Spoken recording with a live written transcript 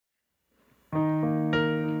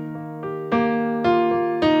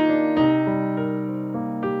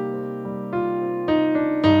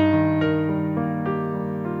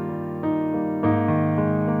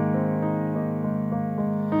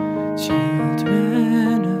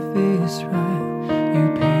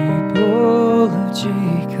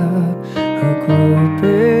hope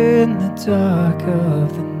in the dark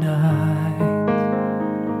of the night.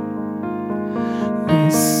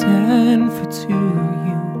 Listen for to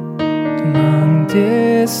you, the long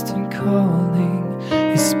distant calling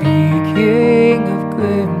is speaking of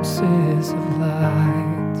glimpses of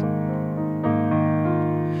light.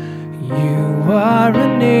 You are a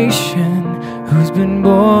nation who's been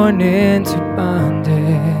born into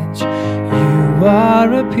bondage. You are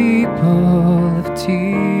a people of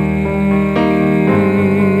tears,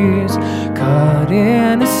 caught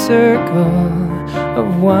in a circle of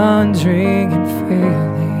wandering and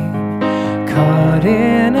failing, caught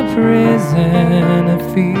in a prison of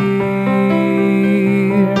fear.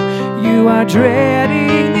 You are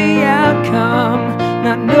dreading the outcome,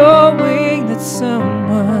 not knowing that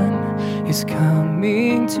someone is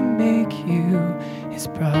coming to make you his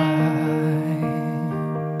bride.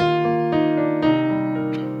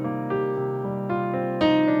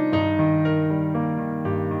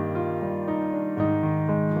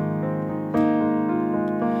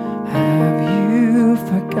 Have you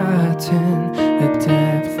forgotten the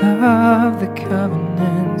depth of the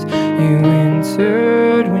covenant you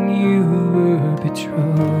entered when you were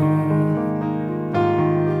betrothed?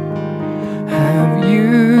 Have you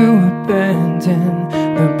abandoned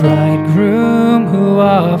the bridegroom who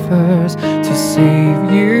offers to save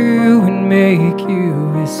you and make you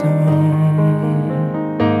his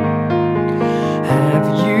own? Have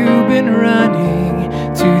you been running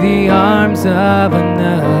to the arms of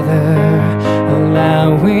another,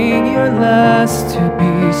 allowing your lust to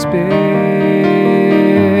be spilled?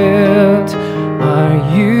 Are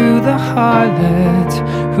you the harlot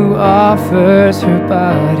who offers her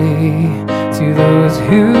body to those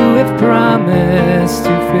who have promised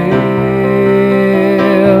to fail?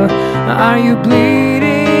 Are you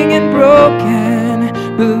bleeding and broken,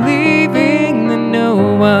 believing that no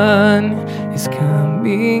one is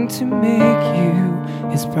coming to make you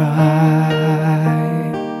his bride?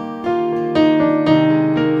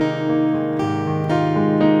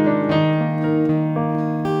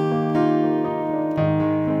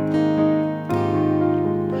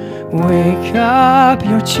 Wake up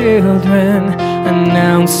your children,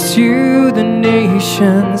 announce to the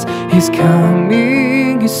nations, his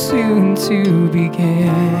coming is soon to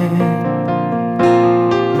begin.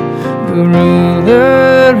 The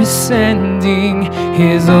ruler is sending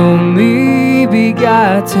his only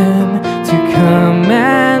begotten to come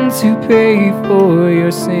and to pay for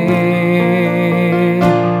your sin.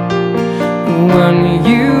 The one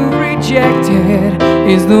you rejected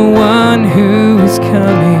is the one who is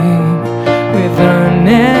coming with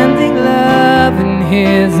unending love in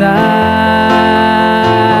his eyes.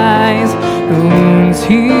 The wounds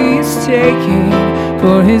he is taking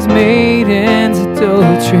for his maiden's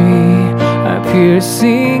adultery are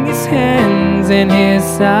piercing his hands and his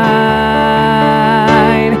side.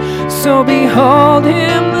 So behold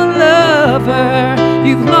him, the lover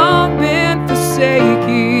you've long been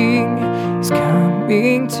forsaking is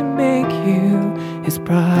coming to make you his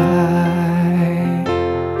bride.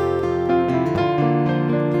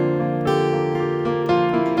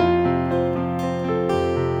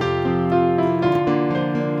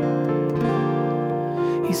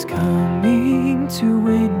 He's coming to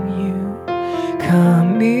win you,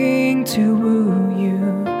 coming to woo you,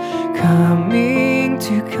 coming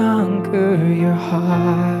to conquer your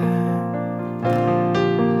heart,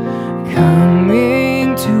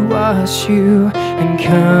 coming to wash you and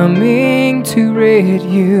coming to rid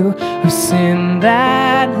you of sin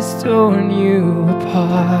that has torn you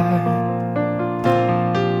apart.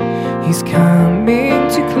 He's coming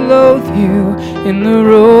to clothe you in the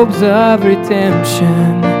robes of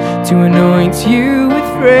redemption, to anoint you with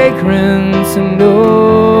fragrance and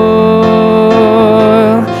oil,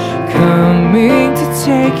 coming to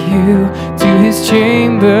take you to his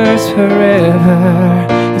chambers forever.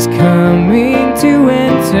 He's coming to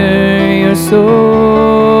enter your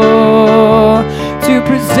soul, to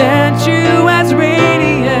present you as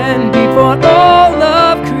radiant before all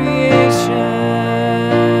of creation.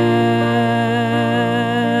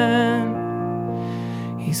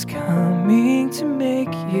 He's coming to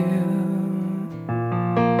make you.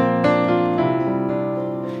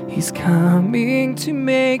 He's coming to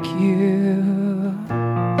make you.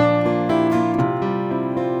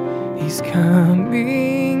 He's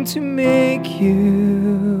coming to make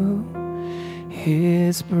you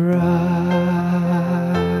his bride.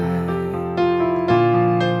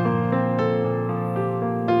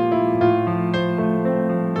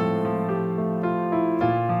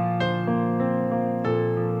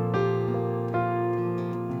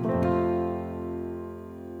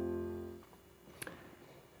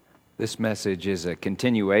 This message is a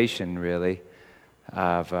continuation, really,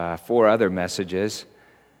 of 4 other messages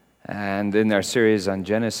and in our series on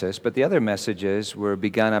Genesis. But the other messages were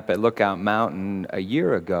begun up at Lookout Mountain a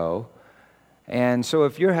year ago. And so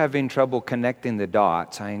if you're having trouble connecting the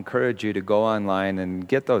dots, I encourage you to go online and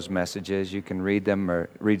get those messages. You can read them or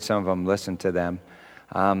read some of them, listen to them.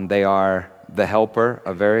 They are The Helper,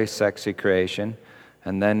 A Very Sexy Creation.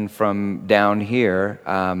 And then from down here,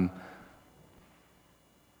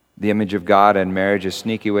 The Image of God and Marriage, A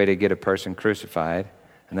Sneaky Way to Get a Person Crucified.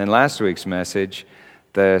 And then last week's message,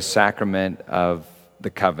 The Sacrament of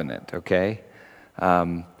the Covenant, okay?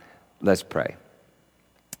 Let's pray.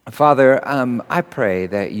 Father, I pray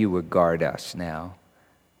that you would guard us now,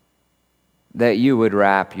 that you would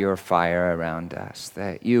wrap your fire around us,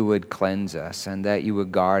 that you would cleanse us, and that you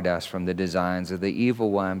would guard us from the designs of the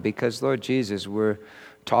evil one, because, Lord Jesus, we're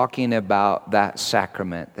talking about that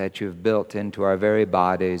sacrament that you've built into our very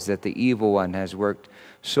bodies that the evil one has worked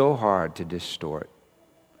so hard to distort.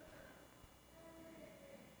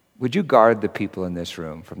 Would you guard the people in this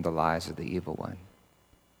room from the lies of the evil one?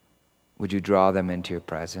 Would you draw them into your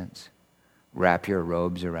presence, wrap your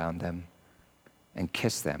robes around them, and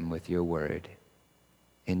kiss them with your word?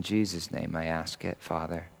 In Jesus' name I ask it,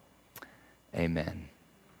 Father. Amen.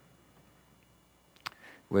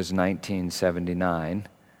 It was 1979.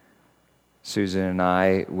 Susan and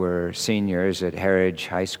I were seniors at Heritage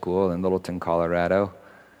High School in Littleton, Colorado.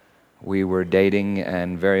 We were dating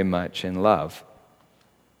and very much in love.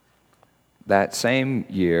 That same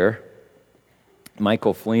year,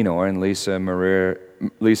 Michael Fleenor and Lisa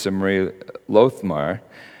Marie Lothmar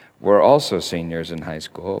were also seniors in high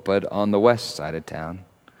school, but on the west side of town.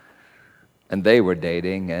 And they were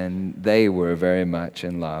dating, and they were very much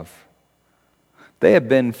in love. They had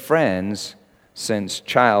been friends since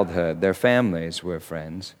childhood. Their families were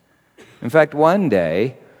friends. In fact, one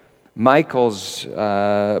day, Michael's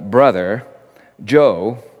brother,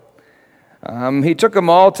 Joe, he took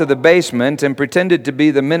them all to the basement and pretended to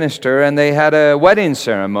be the minister, and they had a wedding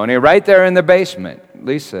ceremony right there in the basement.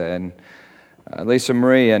 Lisa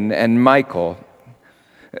Marie and Michael.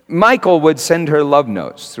 Michael would send her love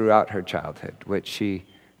notes throughout her childhood, which she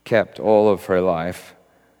kept all of her life.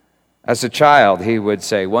 As a child, he would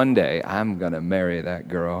say, one day, I'm going to marry that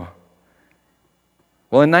girl.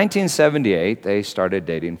 Well, in 1978, they started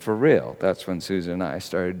dating for real. That's when Susan and I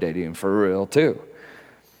started dating for real, too.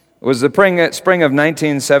 It was the spring of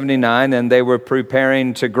 1979, and they were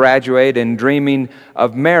preparing to graduate and dreaming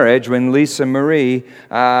of marriage when Lisa Marie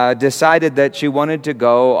decided that she wanted to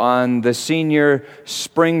go on the senior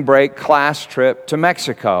spring break class trip to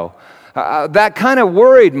Mexico. That kind of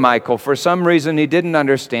worried Michael. For some reason he didn't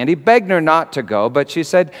understand. He begged her not to go, but she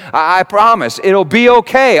said, I promise, it'll be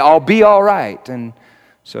okay. I'll be all right. And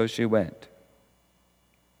so she went.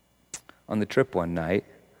 On the trip one night,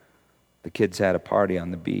 the kids had a party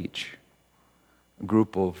on the beach. A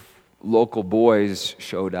group of local boys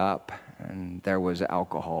showed up, and there was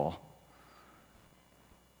alcohol.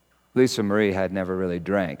 Lisa Marie had never really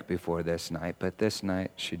drank before this night, but this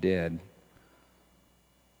night she did.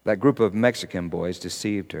 That group of Mexican boys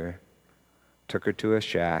deceived her, took her to a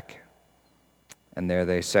shack, and there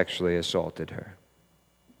they sexually assaulted her,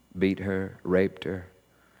 beat her, raped her.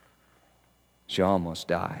 She almost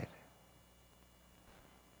died.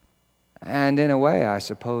 And in a way, I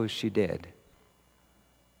suppose she did,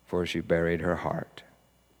 for she buried her heart.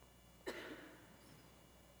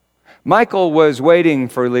 Michael was waiting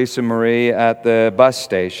for Lisa Marie at the bus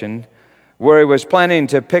station where he was planning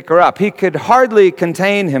to pick her up. He could hardly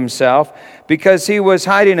contain himself because he was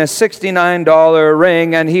hiding a $69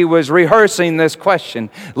 ring and he was rehearsing this question,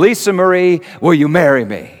 Lisa Marie, will you marry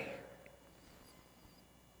me?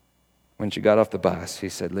 When she got off the bus, he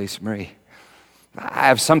said, Lisa Marie, I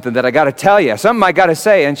have something that I got to tell you, something I got to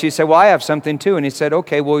say. And she said, well, I have something too. And he said,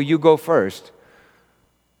 okay, well, you go first.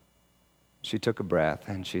 She took a breath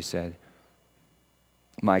and she said,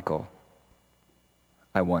 Michael,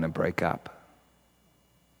 I want to break up.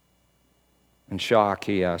 In shock,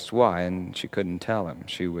 he asked why, and she couldn't tell him.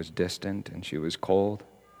 She was distant and she was cold.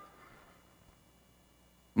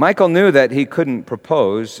 Michael knew that he couldn't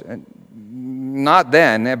propose, not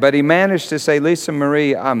then, but he managed to say, Lisa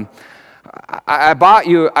Marie, I bought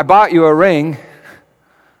you a ring.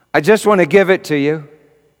 I just want to give it to you.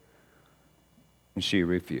 And she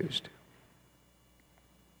refused.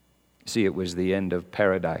 See, it was the end of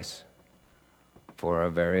paradise for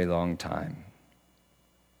a very long time.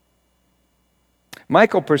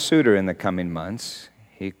 Michael pursued her in the coming months.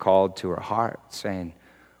 He called to her heart, saying,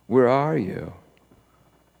 where are you?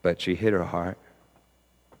 But she hid her heart.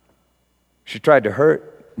 She tried to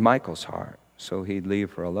hurt Michael's heart, so he'd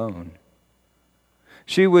leave her alone.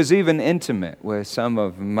 She was even intimate with some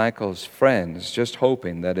of Michael's friends, just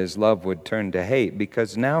hoping that his love would turn to hate,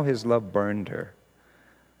 because now his love burned her.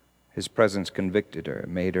 His presence convicted her,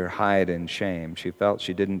 made her hide in shame. She felt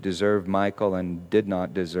she didn't deserve Michael and did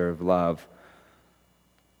not deserve love.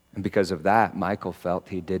 And because of that, Michael felt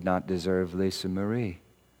he did not deserve Lisa Marie,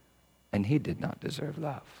 and he did not deserve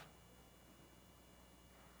love.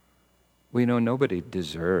 We know nobody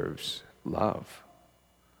deserves love.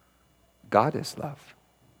 God is love.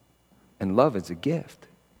 And love is a gift.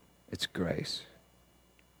 It's grace.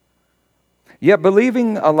 Yet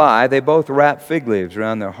believing a lie, they both wrapped fig leaves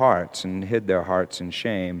around their hearts and hid their hearts in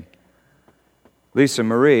shame. Lisa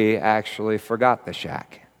Marie actually forgot the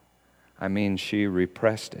shack. She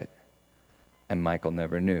repressed it. And Michael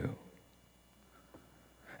never knew.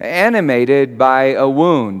 Animated by a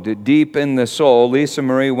wound deep in the soul, Lisa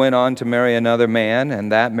Marie went on to marry another man,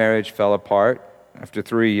 and that marriage fell apart after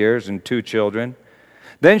 3 years and 2 children.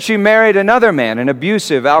 Then she married another man, an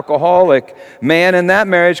abusive, alcoholic man, and that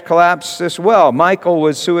marriage collapsed as well. Michael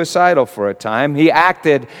was suicidal for a time. He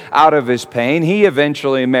acted out of his pain. He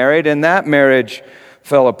eventually married, and that marriage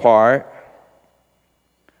fell apart.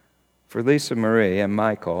 For Lisa Marie and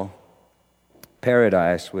Michael,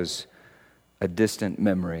 paradise was a distant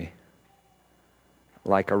memory,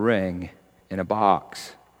 like a ring in a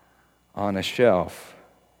box on a shelf.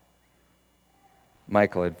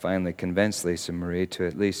 Michael had finally convinced Lisa Marie to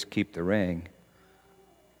at least keep the ring,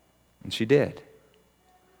 and she did.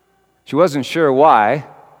 She wasn't sure why.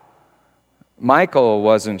 Michael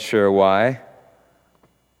wasn't sure why.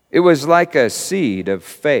 It was like a seed of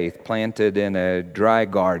faith planted in a dry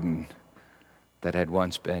garden that had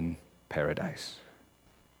once been paradise.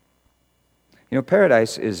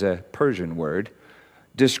 Paradise is a Persian word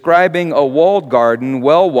describing a walled garden,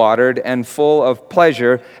 well-watered and full of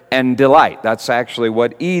pleasure and delight. That's actually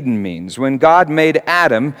what Eden means. When God made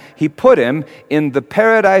Adam, he put him in the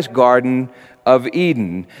paradise garden of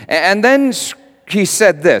Eden. And then he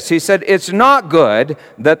said this. He said, "It's not good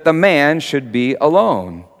that the man should be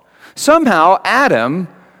alone." Somehow, Adam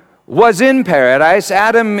was in paradise.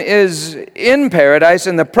 Adam is in paradise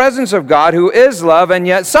in the presence of God, who is love, and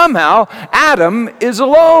yet somehow Adam is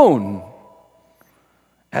alone.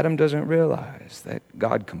 Adam doesn't realize that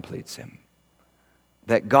God completes him,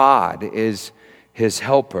 that God is his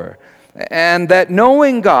helper, and that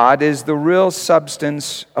knowing God is the real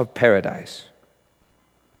substance of paradise.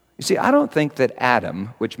 You see, I don't think that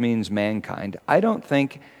Adam, which means mankind,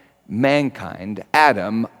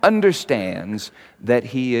 Adam, understands that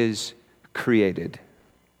he is created.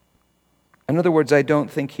 In other words, I don't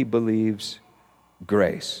think he believes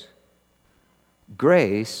grace.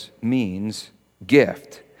 Grace means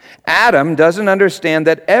gift. Adam doesn't understand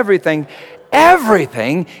that everything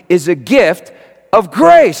is a gift of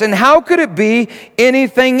grace. And how could it be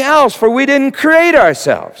anything else? For we didn't create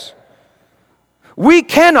ourselves. We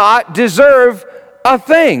cannot deserve a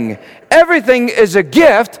thing. Everything is a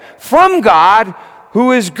gift from God,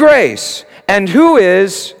 who is grace and who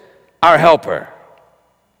is our helper.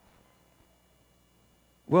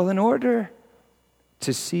 Well, in order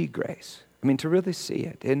to see grace, to really see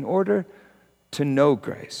it, in order to know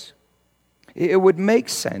grace, it would make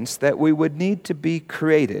sense that we would need to be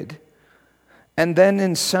created and then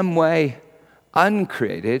in some way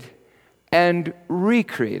uncreated and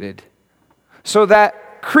recreated, so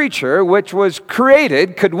that creature which was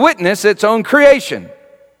created could witness its own creation.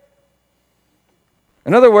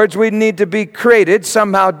 In other words, we'd need to be created,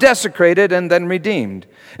 somehow desecrated, and then redeemed.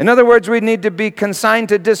 In other words, we'd need to be consigned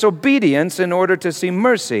to disobedience in order to see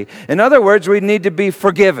mercy. In other words, we'd need to be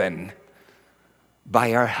forgiven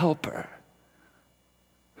by our helper,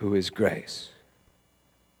 who is grace.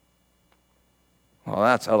 Well,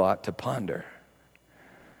 that's a lot to ponder.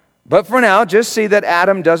 But for now, just see that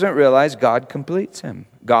Adam doesn't realize God completes him.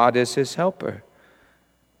 God is his helper.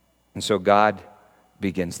 And so God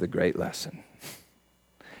begins the great lesson.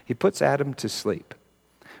 He puts Adam to sleep,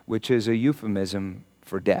 which is a euphemism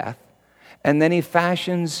for death. And then he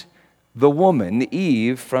fashions the woman,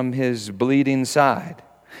 Eve, from his bleeding side.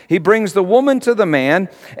 He brings the woman to the man,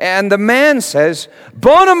 and the man says,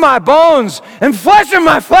 "Bone of my bones and flesh of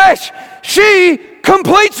my flesh, she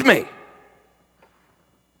completes me."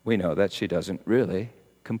 We know that she doesn't really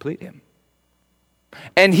complete him.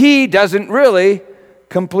 And he doesn't really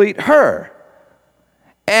complete her.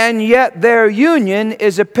 And yet their union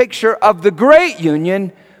is a picture of the great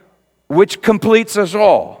union which completes us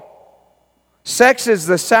all. Sex is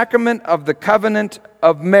the sacrament of the covenant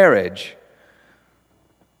of marriage.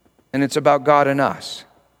 And it's about God and us.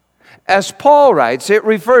 As Paul writes, it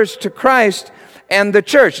refers to Christ and the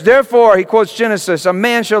church. Therefore, he quotes Genesis, a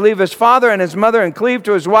man shall leave his father and his mother and cleave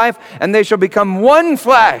to his wife, and they shall become one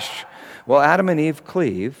flesh. Well, Adam and Eve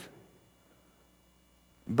cleave,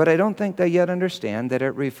 but I don't think they yet understand that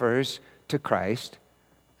it refers to Christ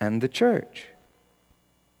and the church.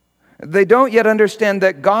 They don't yet understand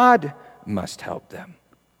that God must help them,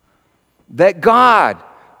 that God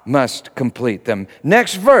must complete them.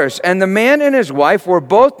 Next verse, and the man and his wife were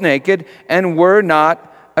both naked and were not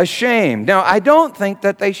ashamed. Now, I don't think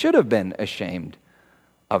that they should have been ashamed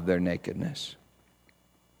of their nakedness.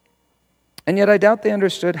 And yet I doubt they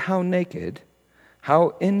understood how naked,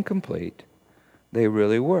 how incomplete they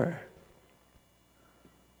really were.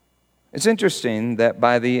 It's interesting that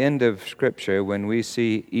by the end of Scripture, when we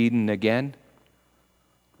see Eden again,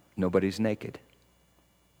 nobody's naked.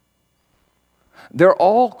 They're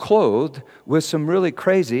all clothed with some really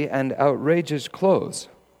crazy and outrageous clothes.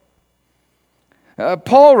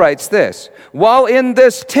 Paul writes this, while in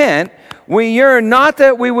this tent, we yearn not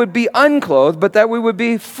that we would be unclothed, but that we would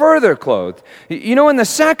be further clothed. You know, in the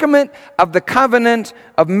sacrament of the covenant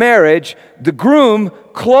of marriage, the groom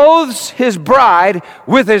clothes his bride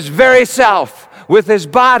with his very self, with his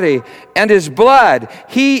body and his blood.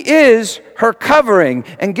 He is her covering.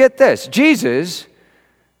 And get this, Jesus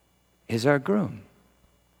is our groom,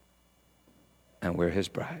 and we're his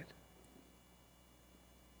bride.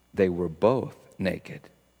 They were both naked,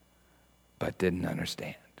 but didn't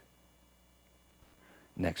understand.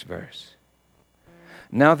 Next verse.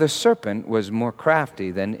 Now the serpent was more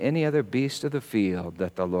crafty than any other beast of the field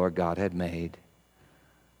that the Lord God had made.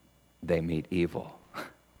 They meet evil,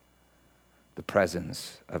 the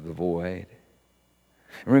presence of the void.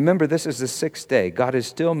 And remember, this is the sixth day. God is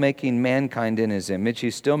still making mankind in his image.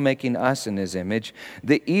 He's still making us in his image.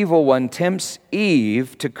 The evil one tempts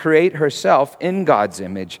Eve to create herself in God's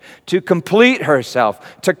image, to complete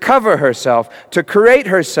herself, to cover herself, to create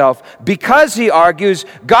herself, because he argues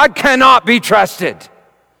God cannot be trusted.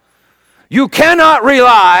 You cannot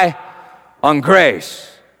rely on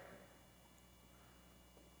grace.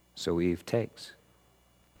 So Eve takes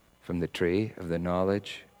from the tree of the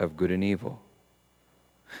knowledge of good and evil.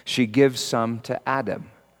 She gives some to Adam,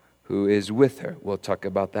 who is with her. We'll talk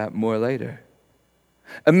about that more later.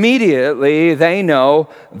 Immediately, they know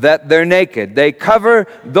that they're naked. They cover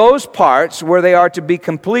those parts where they are to be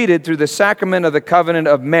completed through the sacrament of the covenant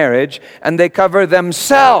of marriage, and they cover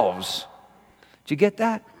themselves. Did you get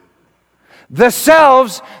that? The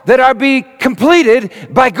selves that are be completed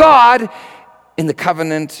by God in the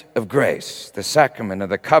covenant of grace, the sacrament of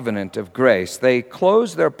the covenant of grace. They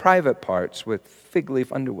close their private parts with fig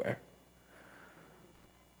leaf underwear,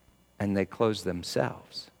 and they close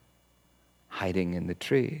themselves, hiding in the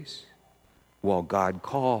trees, while God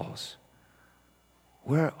calls,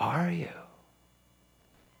 "Where are you?"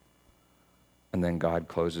 And then God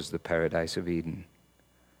closes the paradise of Eden,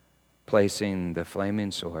 placing the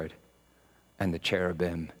flaming sword and the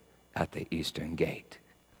cherubim at the eastern gate.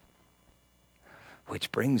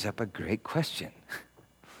 Which brings up a great question.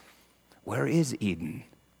 Where is Eden?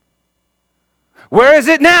 Where is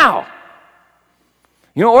it now?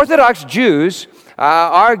 You know, Orthodox Jews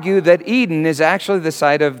argue that Eden is actually the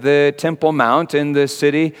site of the Temple Mount in the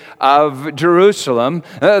city of Jerusalem.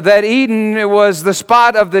 That Eden was the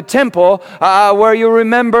spot of the temple where you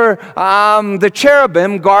remember the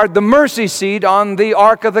cherubim guard the mercy seat on the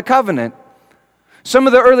Ark of the Covenant. Some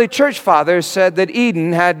of the early church fathers said that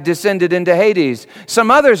Eden had descended into Hades.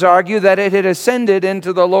 Some others argue that it had ascended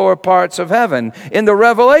into the lower parts of heaven. In the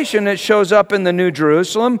Revelation, it shows up in the New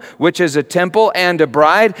Jerusalem, which is a temple and a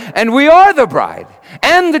bride, and we are the bride,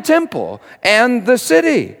 and the temple, and the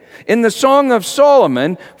city. In the Song of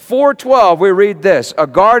Solomon, 4:12, we read this, "A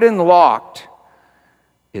garden locked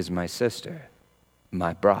is my sister,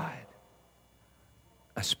 my bride.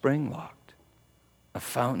 A spring locked, a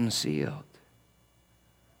fountain sealed.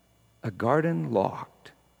 A garden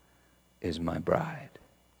locked is my bride."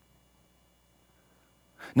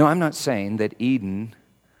 No, I'm not saying that Eden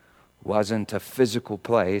wasn't a physical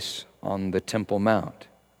place on the Temple Mount.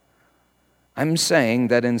 I'm saying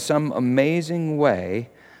that in some amazing way,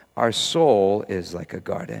 our soul is like a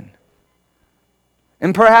garden.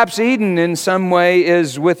 And perhaps Eden in some way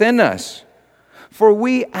is within us, for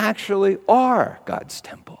we actually are God's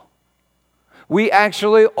temple. We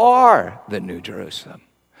actually are the New Jerusalem.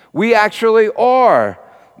 We actually are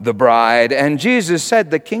the bride. And Jesus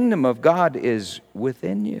said, the kingdom of God is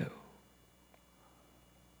within you.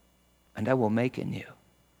 And I will make in you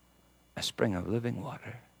a spring of living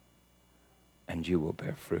water, and you will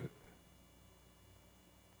bear fruit.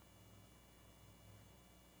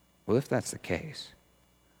 Well, if that's the case,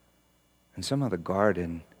 and somehow the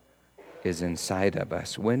garden is inside of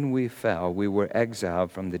us. When we fell, we were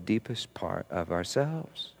exiled from the deepest part of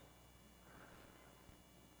ourselves.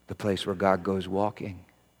 The place where God goes walking,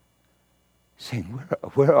 saying,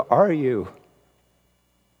 where are you?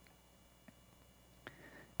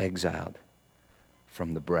 Exiled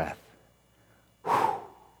from the breath,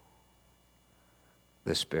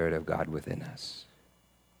 the Spirit of God within us.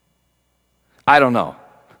 I don't know.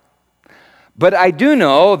 But I do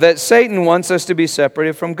know that Satan wants us to be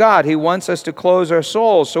separated from God. He wants us to close our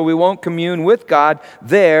souls so we won't commune with God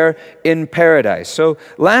there in paradise. So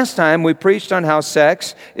last time we preached on how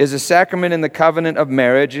sex is a sacrament in the covenant of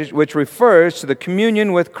marriage, which refers to the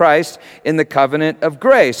communion with Christ in the covenant of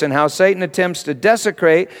grace, and how Satan attempts to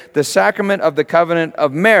desecrate the sacrament of the covenant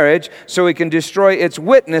of marriage so he can destroy its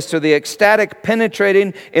witness to the ecstatic,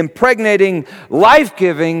 penetrating, impregnating,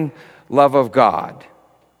 life-giving love of God.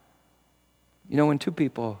 You know, when two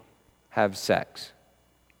people have sex,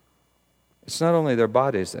 it's not only their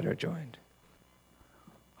bodies that are joined.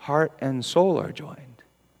 Heart and soul are joined.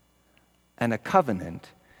 And a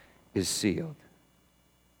covenant is sealed.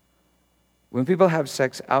 When people have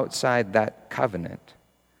sex outside that covenant,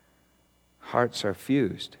 hearts are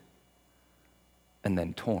fused and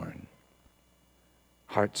then torn.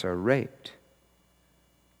 Hearts are raped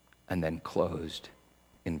and then closed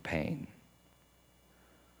in pain.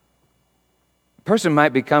 A person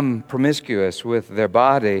might become promiscuous with their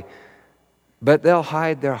body, but they'll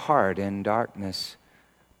hide their heart in darkness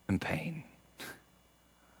and pain.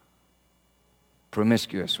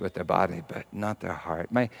 Promiscuous with their body, but not their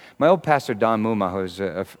heart. My old pastor, Don Muma, who's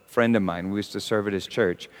a friend of mine, we used to serve at his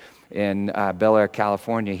church in Bel Air,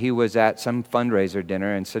 California. He was at some fundraiser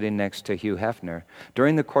dinner and sitting next to Hugh Hefner.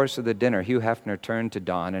 During the course of the dinner, Hugh Hefner turned to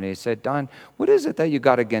Don and he said, "Don, what is it that you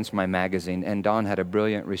got against my magazine?" And Don had a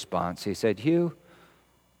brilliant response. He said, "Hugh,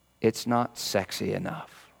 it's not sexy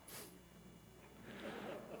enough."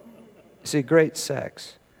 See, great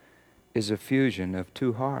sex is a fusion of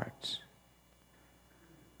two hearts.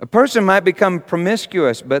 A person might become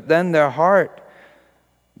promiscuous, but then their heart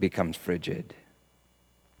becomes frigid.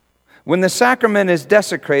 When the sacrament is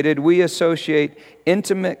desecrated, we associate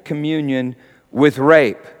intimate communion with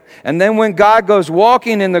rape. And then when God goes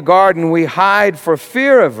walking in the garden, we hide for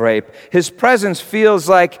fear of rape. His presence feels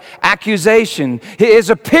like accusation. His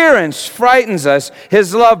appearance frightens us.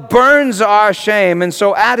 His love burns our shame. And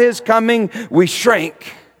so at his coming, we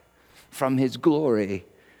shrink from his glory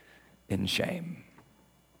in shame.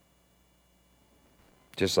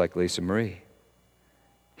 Just like Lisa Marie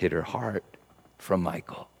hid her heart from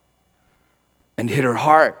Michael, and hid her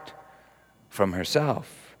heart from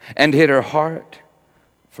herself, and hid her heart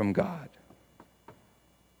from God.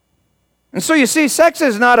 And so you see, sex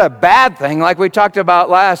is not a bad thing like we talked about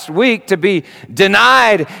last week to be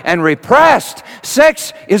denied and repressed.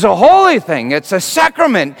 Sex is a holy thing. It's a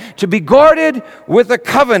sacrament to be guarded with a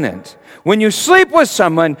covenant. When you sleep with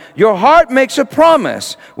someone, your heart makes a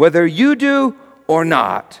promise, whether you do or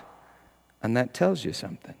not. And that tells you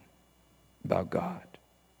something about God.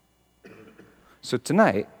 So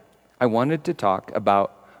tonight, I wanted to talk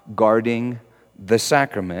about guarding the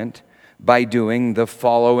sacrament by doing the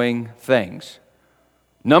following things.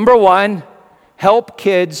 Number one, help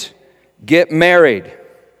kids get married.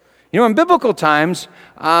 You know, in biblical times,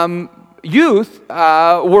 youth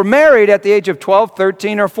were married at the age of 12,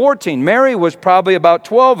 13, or 14. Mary was probably about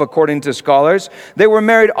 12, according to scholars. They were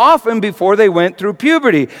married often before they went through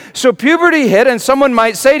puberty. So puberty hit, and someone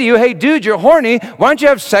might say to you, "Hey, dude, you're horny. Why don't you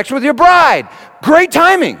have sex with your bride?" Great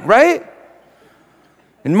timing, right?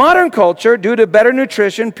 In modern culture, due to better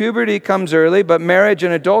nutrition, puberty comes early, but marriage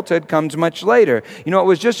and adulthood comes much later. You know, it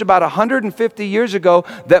was just about 150 years ago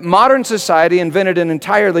that modern society invented an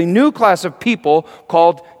entirely new class of people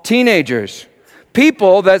called teenagers.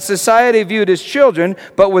 People that society viewed as children,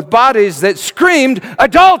 but with bodies that screamed,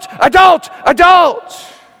 "Adult, adult, adult!"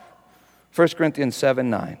 1 Corinthians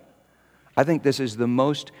 7:9. I think this is the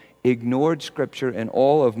most ignored scripture in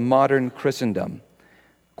all of modern Christendom.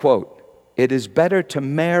 Quote, "It is better to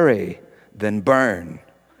marry than burn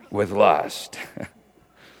with lust."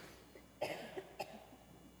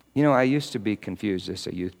 You know, I used to be confused as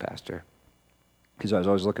a youth pastor because I was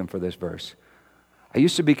always looking for this verse. I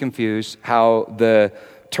used to be confused how the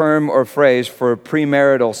term or phrase for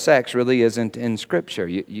premarital sex really isn't in Scripture.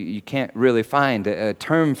 You can't really find a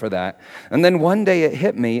term for that. And then one day it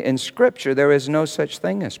hit me, in Scripture there is no such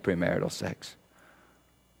thing as premarital sex.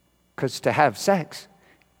 Because to have sex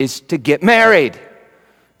is to get married.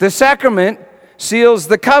 The sacrament seals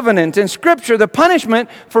the covenant. In Scripture, the punishment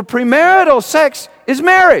for premarital sex is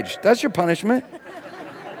marriage. That's your punishment.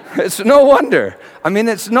 It's no wonder. I mean,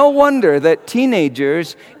 it's no wonder that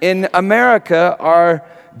teenagers in America are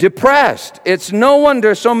depressed. It's no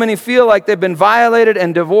wonder so many feel like they've been violated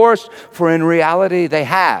and divorced, for in reality they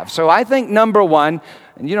have. So I think number one,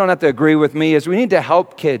 and you don't have to agree with me, is we need to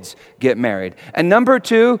help kids get married. And number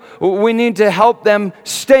two, we need to help them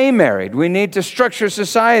stay married. We need to structure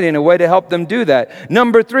society in a way to help them do that.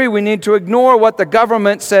 Number three, we need to ignore what the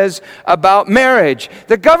government says about marriage.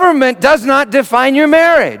 The government does not define your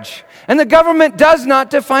marriage. And the government does not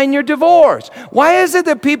define your divorce. Why is it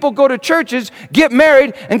that people go to churches, get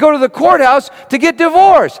married, and go to the courthouse to get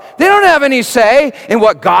divorced? They don't have any say in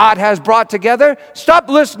what God has brought together. Stop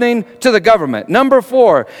listening to the government. Number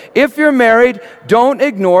four, if you're married, don't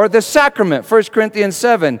ignore the sacrament. 1 Corinthians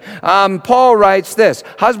 7. Paul writes this,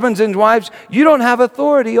 husbands and wives, you don't have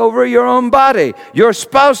authority over your own body. Your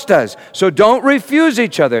spouse does. So don't refuse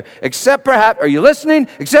each other, except perhaps, are you listening?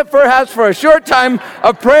 Except perhaps for a short time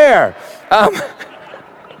of prayer.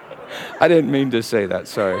 I didn't mean to say that,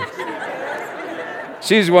 sorry.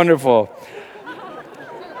 She's wonderful.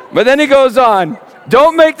 But then he goes on,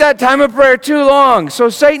 don't make that time of prayer too long so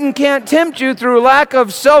Satan can't tempt you through lack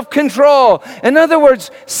of self-control. In other words,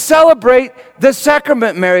 celebrate the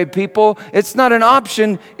sacrament, married people. It's not an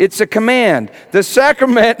option, it's a command. The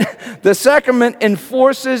sacrament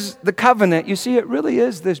enforces the covenant. You see, it really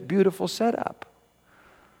is this beautiful setup.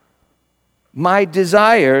 My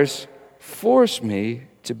desires force me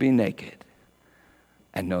to be naked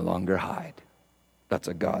and no longer hide. That's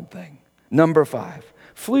a God thing. Number five,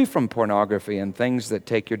 flee from pornography and things that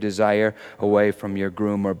take your desire away from your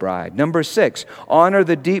groom or bride. Number six, honor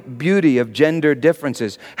the deep beauty of gender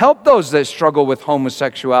differences. Help those that struggle with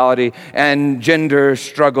homosexuality and gender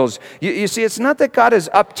struggles. You see, it's not that God is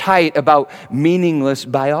uptight about meaningless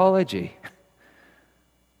biology.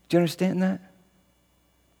 Do you understand that?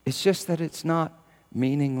 It's just that it's not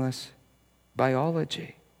meaningless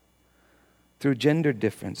biology. Through gender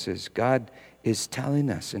differences, God is telling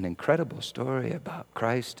us an incredible story about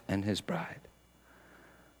Christ and his bride.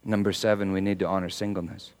 Number seven, we need to honor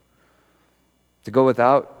singleness. To go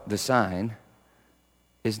without the sign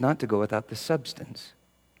is not to go without the substance.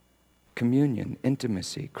 Communion,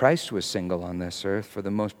 intimacy. Christ was single on this earth for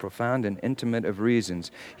the most profound and intimate of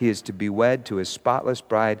reasons. He is to be wed to his spotless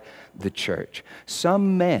bride, the church.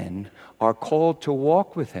 Some men are called to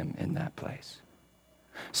walk with him in that place.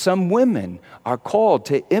 Some women are called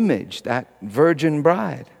to image that virgin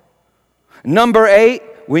bride. Number eight,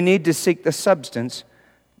 we need to seek the substance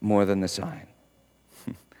more than the sign.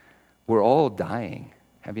 We're all dying.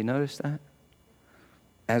 Have you noticed that?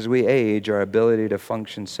 As we age, our ability to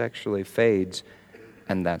function sexually fades,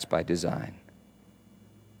 and that's by design.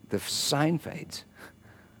 The sign fades,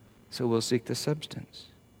 so we'll seek the substance.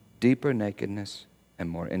 Deeper nakedness and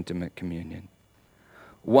more intimate communion.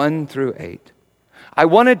 1 through 8. I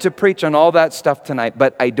wanted to preach on all that stuff tonight,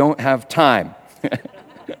 but I don't have time.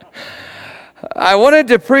 I wanted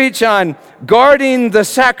to preach on guarding the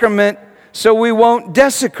sacrament so we won't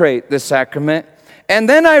desecrate the sacrament. And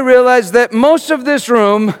then I realized that most of this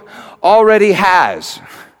room already has.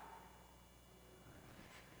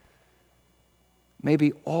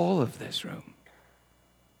 Maybe all of this room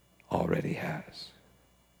already has.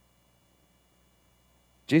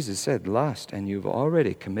 Jesus said lust, and you've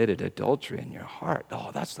already committed adultery in your heart.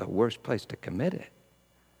 Oh, that's the worst place to commit it.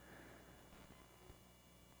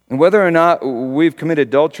 And whether or not we've committed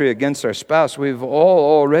adultery against our spouse, we've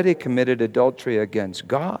all already committed adultery against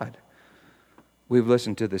God. We've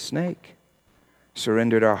listened to the snake,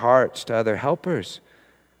 surrendered our hearts to other helpers,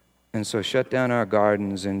 and so shut down our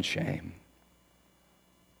gardens in shame.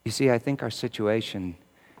 You see, I think our situation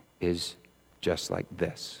is just like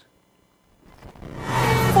this.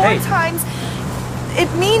 4 times. It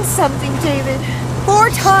means something, David. 4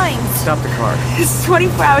 times. Stop the car. It's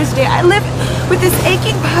 24 hours a day. I live with this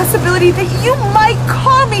aching possibility that you might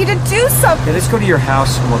call me to do something. Yeah, let's go to your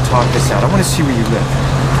house and we'll talk this out. I want to see where you live.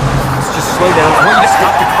 Let's just slow down. I want you to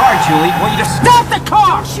stop the car, Julie. I want you to stop the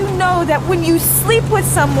car! Don't you know that when you sleep with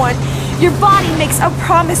someone, your body makes a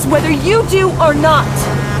promise whether you do or not?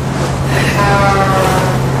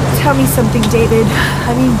 Tell me something, David.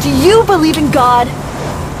 I mean, do you believe in God?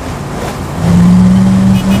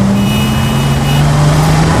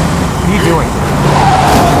 What are you doing?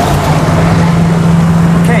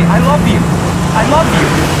 Okay, I love you. I love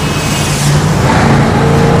you.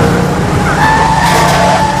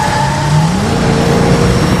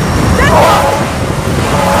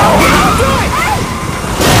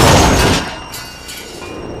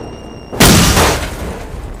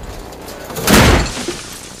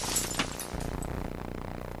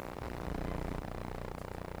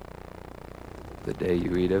 The day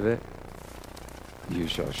you eat of it, you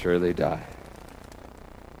shall surely die.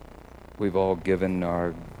 We've all given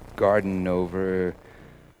our garden over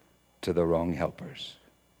to the wrong helpers.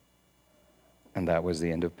 And that was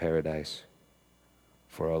the end of paradise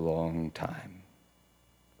for a long time.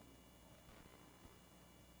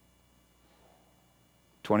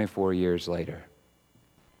 24 years later,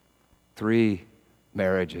 3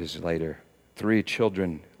 marriages later, 3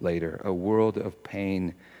 children later, a world of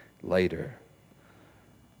pain later.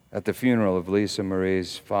 At the funeral of Lisa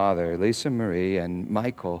Marie's father, Lisa Marie and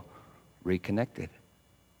Michael reconnected.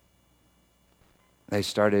 They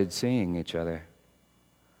started seeing each other.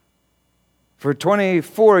 For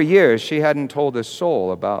 24 years, she hadn't told a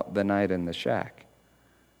soul about the night in the shack.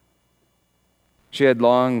 She had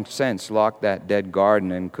long since locked that dead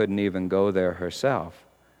garden and couldn't even go there herself.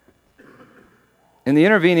 In the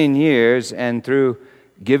intervening years, and through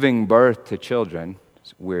giving birth to children,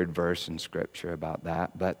 it's a weird verse in Scripture about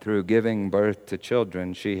that, but through giving birth to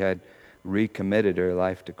children, she had recommitted her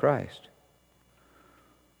life to Christ.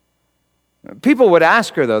 People would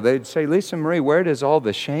ask her, though, they'd say, Lisa Marie, where does all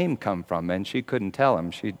the shame come from? And she couldn't tell them.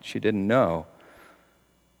 She didn't know.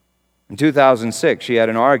 In 2006, she had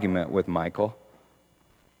an argument with Michael,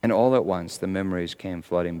 and all at once the memories came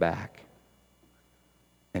flooding back,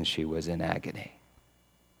 and she was in agony.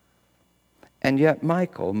 And yet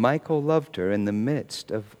Michael loved her in the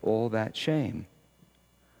midst of all that shame.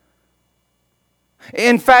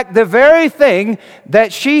 In fact, the very thing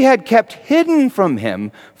that she had kept hidden from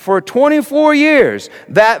him for 24 years,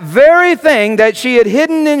 that very thing that she had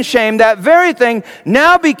hidden in shame, that very thing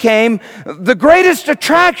now became the greatest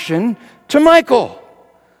attraction to Michael.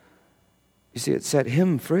 You see, it set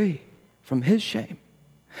him free from his shame.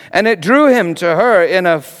 And it drew him to her in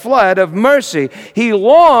a flood of mercy. He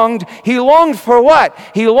longed for what?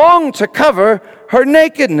 He longed to cover her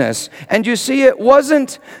nakedness. And you see, it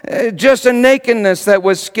wasn't just a nakedness that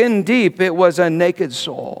was skin deep. It was a naked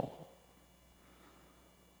soul.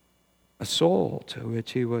 A soul to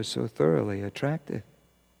which he was so thoroughly attracted.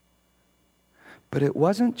 But it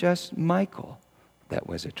wasn't just Michael that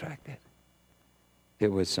was attracted.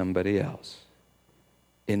 It was somebody else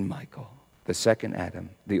in Michael. The second Adam,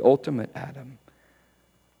 the ultimate Adam,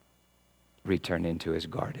 returned into his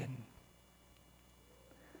garden.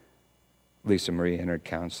 Lisa Marie entered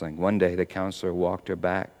counseling. One day, the counselor walked her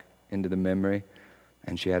back into the memory,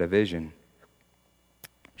 and she had a vision.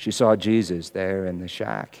 She saw Jesus there in the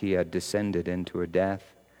shack. He had descended into her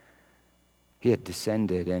death. He had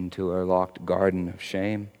descended into her locked garden of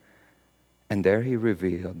shame. And there he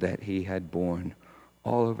revealed that he had borne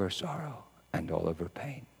all of her sorrow and all of her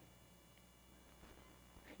pain.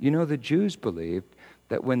 You know, the Jews believed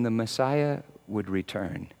that when the Messiah would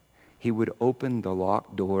return, he would open the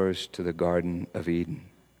locked doors to the Garden of Eden.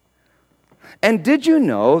 And did you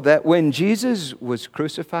know that when Jesus was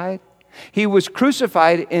crucified, he was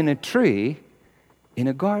crucified in a tree in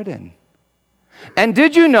a garden? And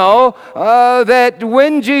did you know that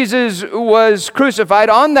when Jesus was crucified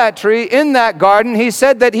on that tree in that garden, he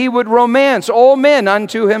said that he would romance all men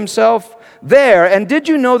unto himself there? And did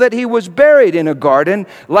you know that he was buried in a garden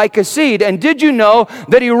like a seed? And did you know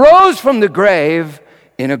that he rose from the grave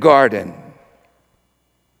in a garden?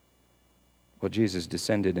 Well, Jesus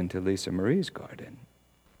descended into Lisa Marie's garden,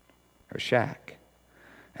 her shack.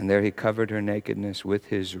 And there he covered her nakedness with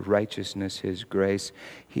his righteousness, his grace.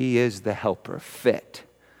 He is the helper fit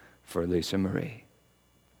for Lisa Marie.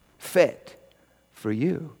 Fit for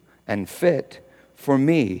you and fit for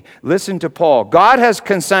me. Listen to Paul. God has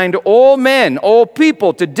consigned all men, all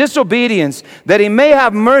people to disobedience, that he may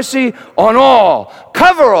have mercy on all,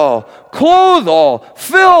 cover all, clothe all,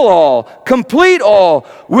 fill all, complete all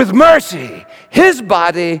with mercy, his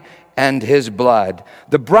body and his blood.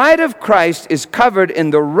 The bride of Christ is covered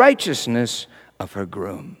in the righteousness of her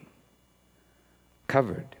groom.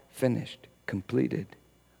 Covered, finished, completed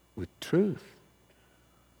with truth,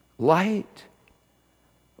 light,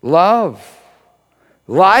 love,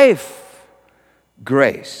 life,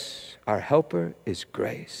 grace. Our helper is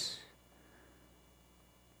grace.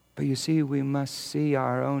 But you see, we must see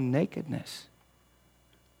our own nakedness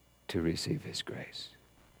to receive his grace.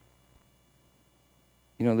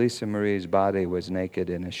 You know, Lisa Marie's body was naked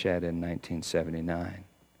in a shed in 1979.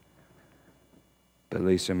 But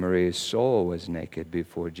Lisa Marie's soul was naked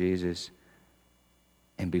before Jesus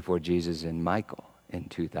and before Jesus and Michael in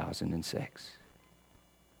 2006.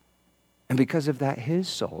 And because of that, his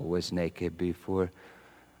soul was naked before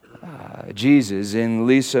Jesus in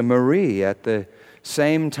Lisa Marie at the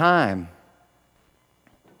same time.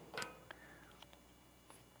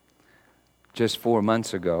 Just 4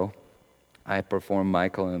 months ago, I performed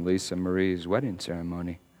Michael and Lisa Marie's wedding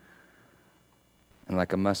ceremony. And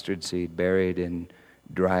like a mustard seed buried in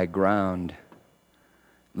dry ground,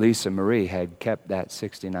 Lisa Marie had kept that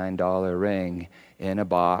 $69 ring in a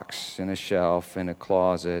box, in a shelf, in a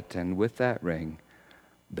closet, and with that ring,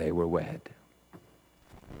 they were wed.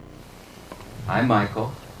 I,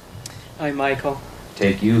 Michael, I, Michael,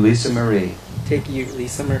 take you, Lisa Marie, take you,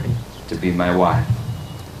 Lisa Marie, to be my wife.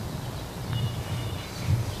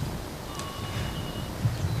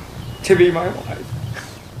 to be my wife,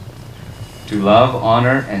 To love,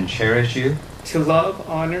 honor, and cherish you to love,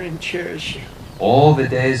 honor, and cherish you all the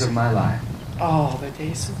days of my life. all the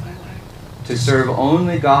days of my life, To serve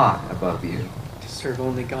only God above you. to serve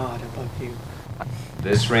only God above you.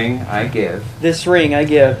 This ring I give This ring I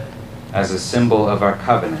give as a symbol of our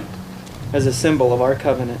covenant, as a symbol of our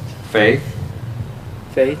covenant, faith,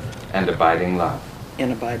 faith, and abiding love.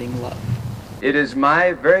 and abiding love. It is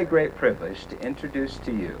my very great privilege to introduce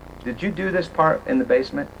to you. Did you do this part in the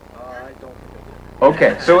basement? I don't.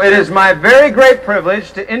 Okay, so it is my very great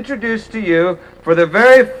privilege to introduce to you, for the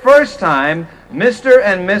very first time, Mr.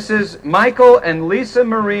 and Mrs. Michael and Lisa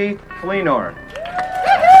Marie Fleenor.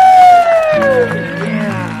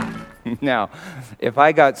 Now, if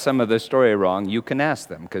I got some of the story wrong, you can ask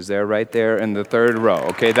them, because they're right there in the third row.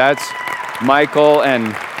 Okay, that's Michael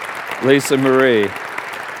and Lisa Marie.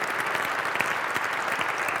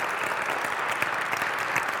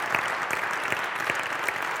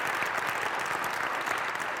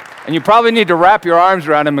 And you probably need to wrap your arms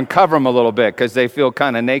around them and cover them a little bit, because they feel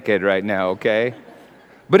kind of naked right now, okay?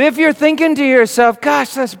 But if you're thinking to yourself,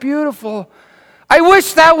 gosh, that's beautiful. I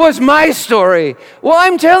wish that was my story. Well,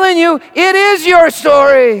 I'm telling you, it is your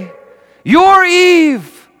story. Your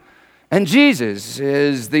Eve. And Jesus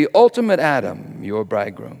is the ultimate Adam, your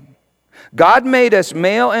bridegroom. God made us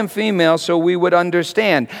male and female so we would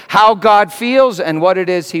understand how God feels and what it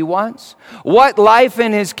is He wants, what life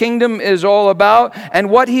in His kingdom is all about, and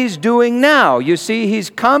what He's doing now. You see, He's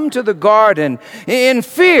come to the garden in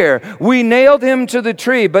fear. We nailed Him to the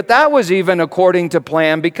tree, but that was even according to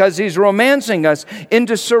plan, because He's romancing us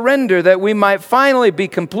into surrender that we might finally be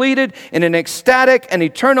completed in an ecstatic and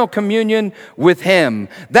eternal communion with Him.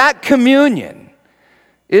 That communion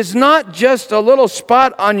is not just a little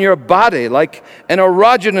spot on your body like an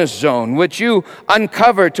erogenous zone which you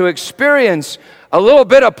uncover to experience a little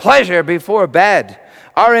bit of pleasure before bed.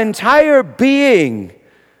 Our entire being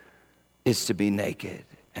is to be naked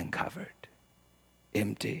and covered,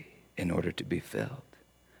 empty in order to be filled,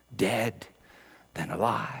 dead, then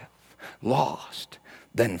alive, lost,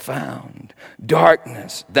 then found,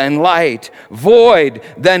 darkness, then light, void,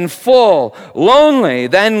 then full, lonely,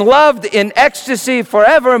 then loved in ecstasy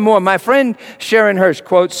forevermore. My friend Sharon Hirsch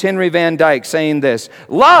quotes Henry Van Dyke saying this: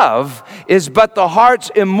 love is but the heart's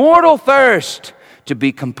immortal thirst to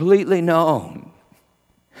be completely known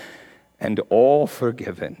and all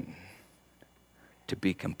forgiven, to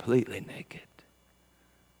be completely naked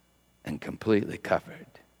and completely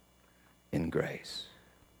covered in grace.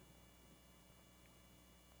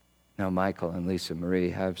 Now, Michael and Lisa Marie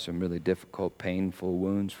have some really difficult, painful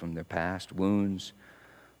wounds from their past, wounds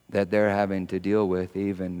that they're having to deal with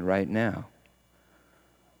even right now.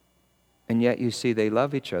 And yet, you see, they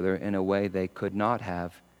love each other in a way they could not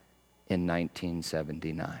have in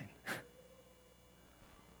 1979.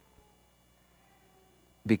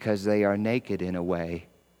 Because they are naked in a way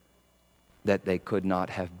that they could not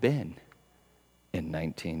have been in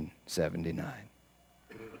 1979.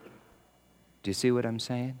 Do you see what I'm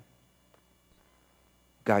saying?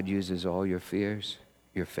 God uses all your fears,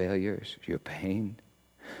 your failures, your pain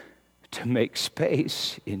to make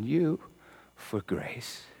space in you for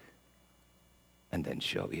grace, and then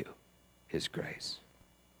show you His grace.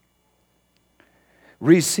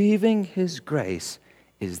 Receiving His grace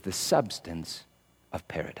is the substance of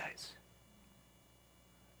paradise.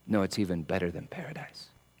 No, it's even better than paradise.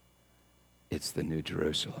 It's the New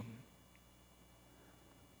Jerusalem.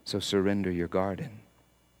 So surrender your garden.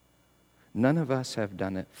 None of us have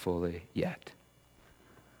done it fully yet.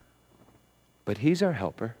 But He's our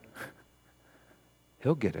helper.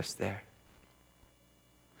 He'll get us there.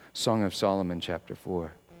 Song of Solomon, chapter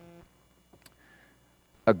 4.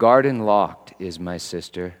 A garden locked is my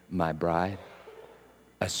sister, my bride.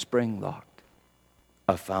 A spring locked,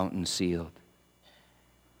 a fountain sealed.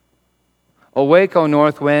 Awake, O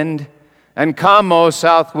north wind, and come, O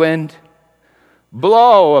south wind.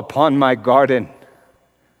 Blow upon my garden.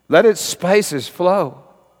 Let its spices flow.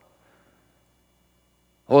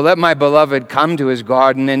 Oh, let my beloved come to his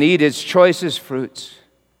garden and eat its choicest fruits.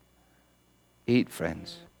 Eat,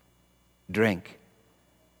 friends. Drink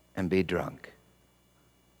and be drunk.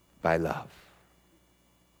 by love.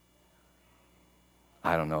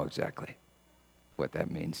 I don't know exactly what that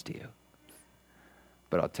means to you,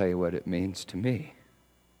 but I'll tell you what it means to me.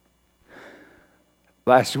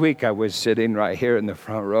 Last week, I was sitting right here in the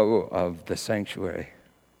front row of the sanctuary,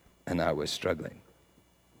 and I was struggling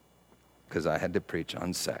because I had to preach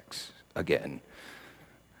on sex again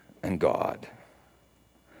and God.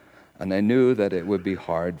 And I knew that it would be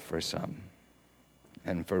hard for some,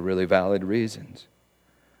 and for really valid reasons.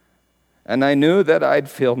 And I knew that I'd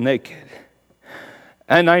feel naked.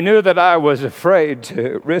 And I knew that I was afraid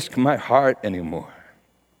to risk my heart anymore.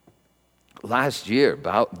 Last year,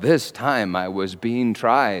 about this time, I was being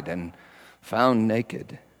tried and found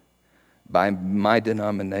naked by my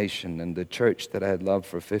denomination and the church that I had loved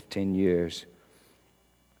for 15 years.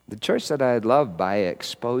 The church that I had loved by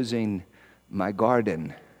exposing my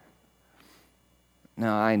garden.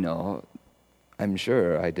 Now, I know, I'm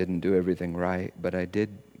sure I didn't do everything right, but I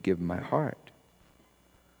did give my heart.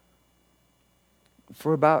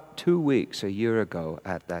 For about 2 weeks, a year ago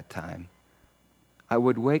at that time, I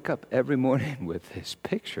would wake up every morning with this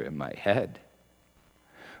picture in my head.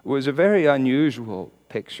 It was a very unusual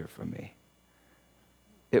picture for me.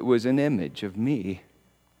 It was an image of me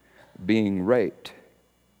being raped.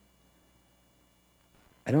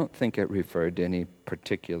 I don't think it referred to any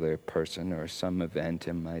particular person or some event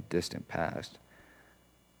in my distant past.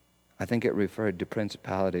 I think it referred to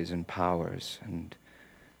principalities and powers and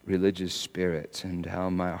religious spirits and how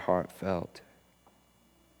my heart felt.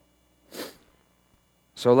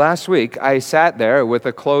 So last week, I sat there with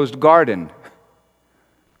a closed garden,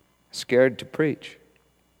 scared to preach.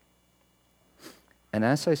 And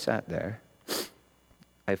as I sat there,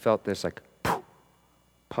 I felt this like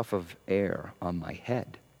puff of air on my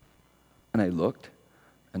head. And I looked,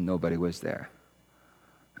 and nobody was there.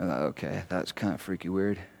 I thought, okay, that's kind of freaky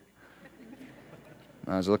weird.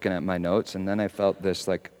 I was looking at my notes, and then I felt this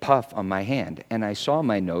like puff on my hand, and I saw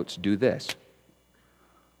my notes do this.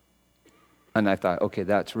 And I thought, okay,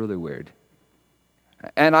 that's really weird.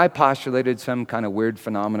 And I postulated some kind of weird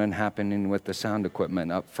phenomenon happening with the sound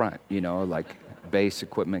equipment up front, like bass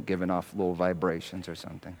equipment giving off little vibrations or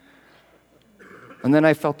something. And then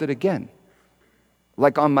I felt it again,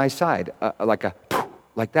 like on my side, like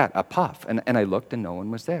that, a puff. And I looked and no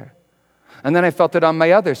one was there. And then I felt it on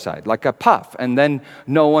my other side, like a puff, and then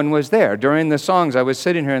no one was there. During the songs, I was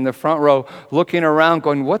sitting here in the front row looking around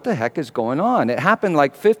going, what the heck is going on? It happened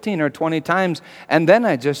like 15 or 20 times, and then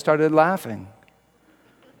I just started laughing.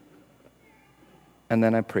 And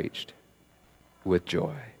then I preached with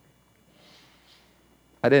joy.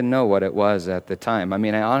 I didn't know what it was at the time. I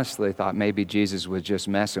mean, I honestly thought maybe Jesus was just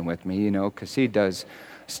messing with me, because he does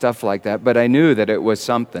stuff like that. But I knew that it was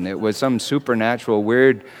something. It was some supernatural,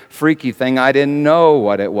 weird, freaky thing. I didn't know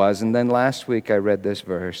what it was. And then last week I read this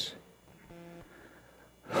verse.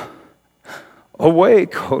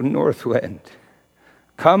 Awake, O north wind.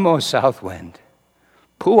 Come, O south wind.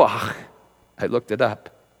 Puach. I looked it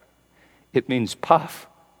up. It means puff.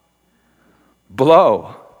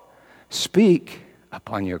 Blow. Speak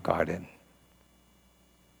upon your garden.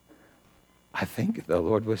 I think the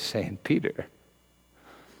Lord was saying, Peter,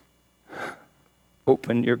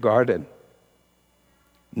 open your garden,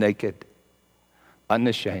 naked,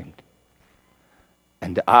 unashamed,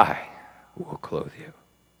 and I will clothe you.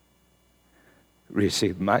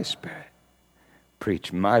 Receive my spirit,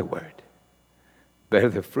 preach my word, bear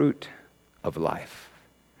the fruit of life.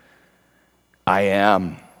 I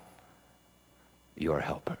am your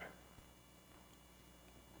helper.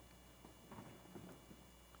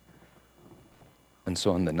 And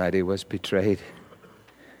so on the night he was betrayed,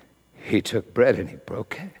 he took bread and he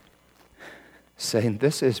broke it, saying,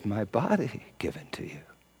 this is my body given to you.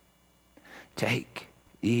 Take,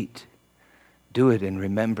 eat, do it in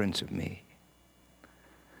remembrance of me.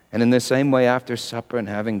 And in the same way, after supper and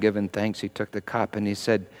having given thanks, he took the cup and he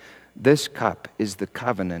said, this cup is the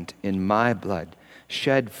covenant in my blood,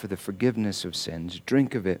 shed for the forgiveness of sins.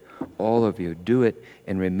 Drink of it, all of you. Do it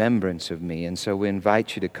in remembrance of me. And so we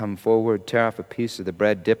invite you to come forward, tear off a piece of the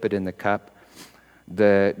bread, dip it in the cup.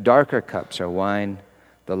 The darker cups are wine.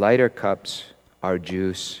 The lighter cups are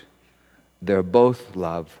juice. They're both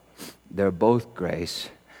love. They're both grace.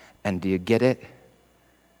 And do you get it?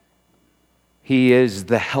 He is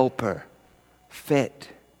the helper fit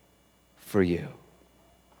for you.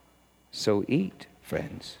 So eat,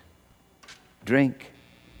 friends. Drink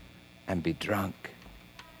and be drunk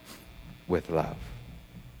with love.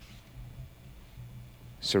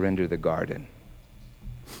 Surrender the garden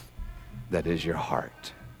that is your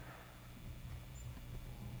heart.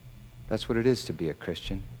 That's what it is to be a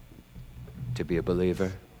Christian, to be a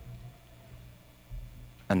believer.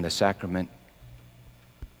 And the sacrament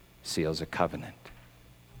seals a covenant.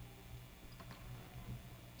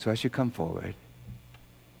 So as you come forward,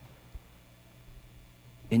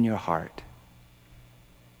 in your heart,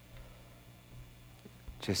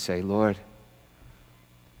 just say, Lord,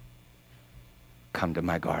 come to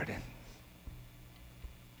my garden.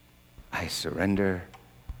 I surrender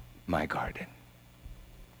my garden.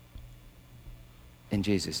 In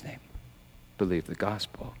Jesus' name, believe the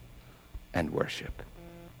gospel and worship.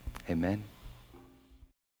 Amen.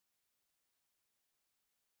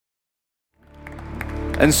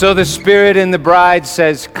 And so the Spirit in the bride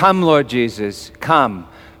says, come, Lord Jesus, come.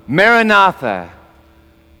 Maranatha.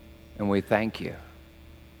 And we thank you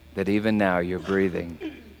that even now you're breathing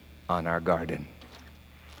on our garden.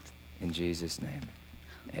 In Jesus' name,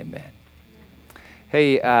 amen.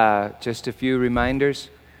 Hey, just a few reminders.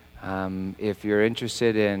 If you're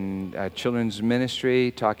interested in children's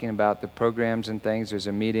ministry, talking about the programs and things, there's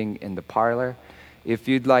a meeting in the parlor. If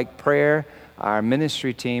you'd like prayer, our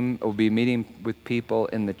ministry team will be meeting with people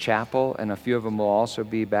in the chapel, and a few of them will also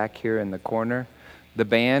be back here in the corner. The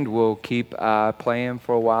band will keep playing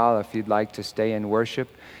for a while if you'd like to stay in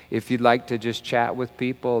worship. If you'd like to just chat with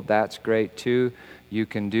people, that's great too. You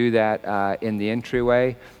can do that in the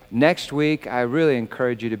entryway. Next week, I really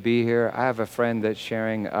encourage you to be here. I have a friend that's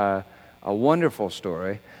sharing a wonderful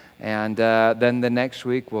story. And then the next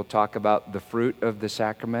week, we'll talk about the fruit of the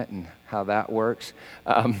sacrament and how that works.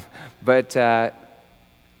 But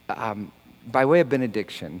by way of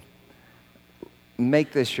benediction,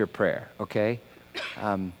 make this your prayer, okay?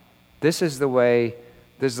 This is the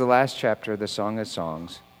last chapter of the Song of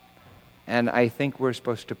Songs. And I think we're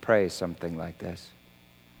supposed to pray something like this.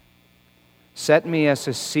 Set me as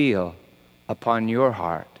a seal upon your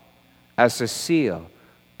heart, as a seal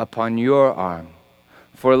upon your arm.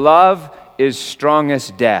 For love is strong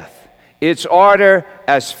as death, its ardor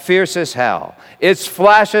as fierce as hell. Its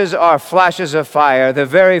flashes are flashes of fire, the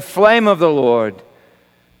very flame of the Lord.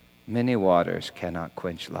 Many waters cannot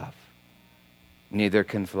quench love, neither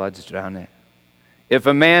can floods drown it. If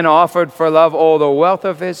a man offered for love all the wealth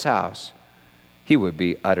of his house, he would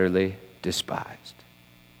be utterly despised.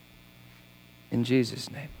 In Jesus'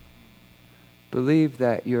 name, believe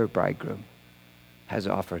that your bridegroom has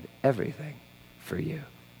offered everything for you.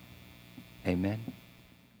 Amen.